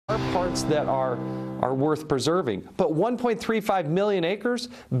parts that are worth preserving. But 1.35 million acres,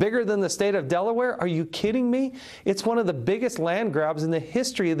 bigger than the state of Delaware? Are you kidding me? It's one of the biggest land grabs in the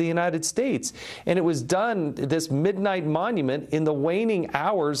history of the United States. And it was done, this midnight monument, in the waning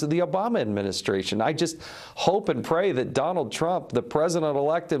hours of the Obama administration. I just hope and pray that Donald Trump, the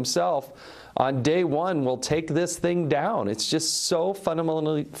president-elect himself, on day one will take this thing down. It's just so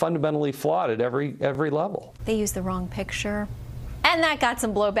fundamentally flawed at every level. They used the wrong picture. And that got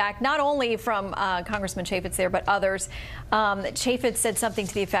some blowback, not only from Congressman Chaffetz there, but others. Chaffetz said something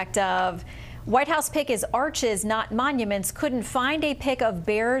to the effect of, White House pick is arches, not monuments. Couldn't find a pic of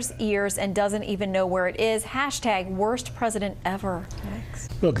bear's ears and doesn't even know where it is. Hashtag worst president ever.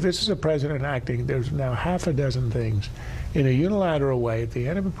 Next. Look, this is a president acting. There's now half a dozen things in a unilateral way at the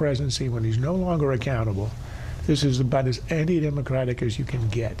end of a presidency when he's no longer accountable. This is about as anti-democratic as you can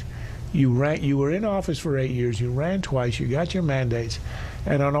get. You were in office for 8 years, you ran twice, you got your mandates,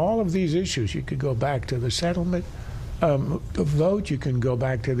 and on all of these issues, you could go back to the settlement vote, you can go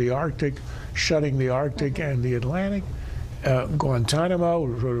back to the Arctic, shutting the Arctic and the Atlantic, Guantanamo,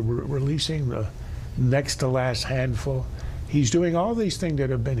 releasing the next to last handful. He's doing all these things that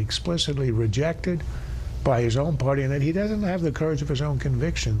have been explicitly rejected by his own party, and that he doesn't have the courage of his own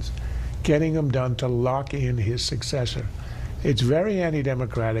convictions, getting them done to lock in his successor. It's very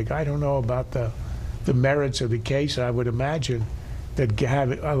anti-democratic. I don't know about the merits of the case. I would imagine that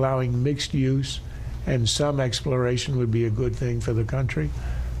allowing mixed use and some exploration would be a good thing for the country.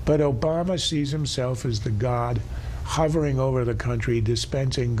 But Obama sees himself as the god hovering over the country,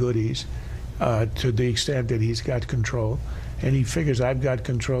 dispensing goodies to the extent that he's got control. And he figures, I've got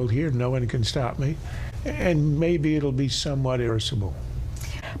control here, no one can stop me. And maybe it'll be somewhat irreversible.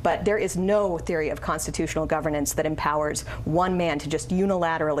 But there is no theory of constitutional governance that empowers one man to just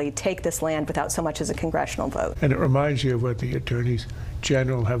unilaterally take this land without so much as a congressional vote. And it reminds you of what the attorneys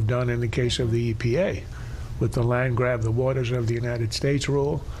general have done in the case of the EPA with the land grab, the waters of the United States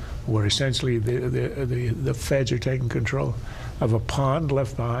rule, where essentially the feds are taking control of a pond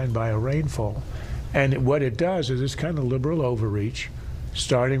left behind by a rainfall. And what it does is it's kind of liberal overreach,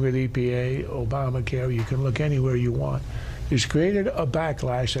 starting with EPA, Obamacare, you can look anywhere you want. It's created a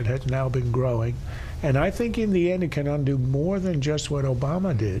backlash that has now been growing. And I think in the end it can undo more than just what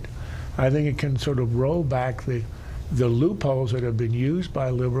Obama did. I think it can sort of roll back the loopholes that have been used by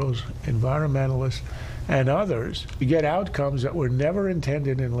liberals, environmentalists, and others to get outcomes that were never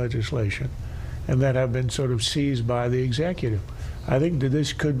intended in legislation and that have been sort of seized by the executive. I think that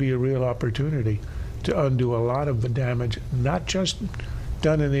this could be a real opportunity to undo a lot of the damage, not just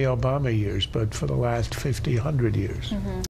done in the Obama years, but for the last 50, 100 years.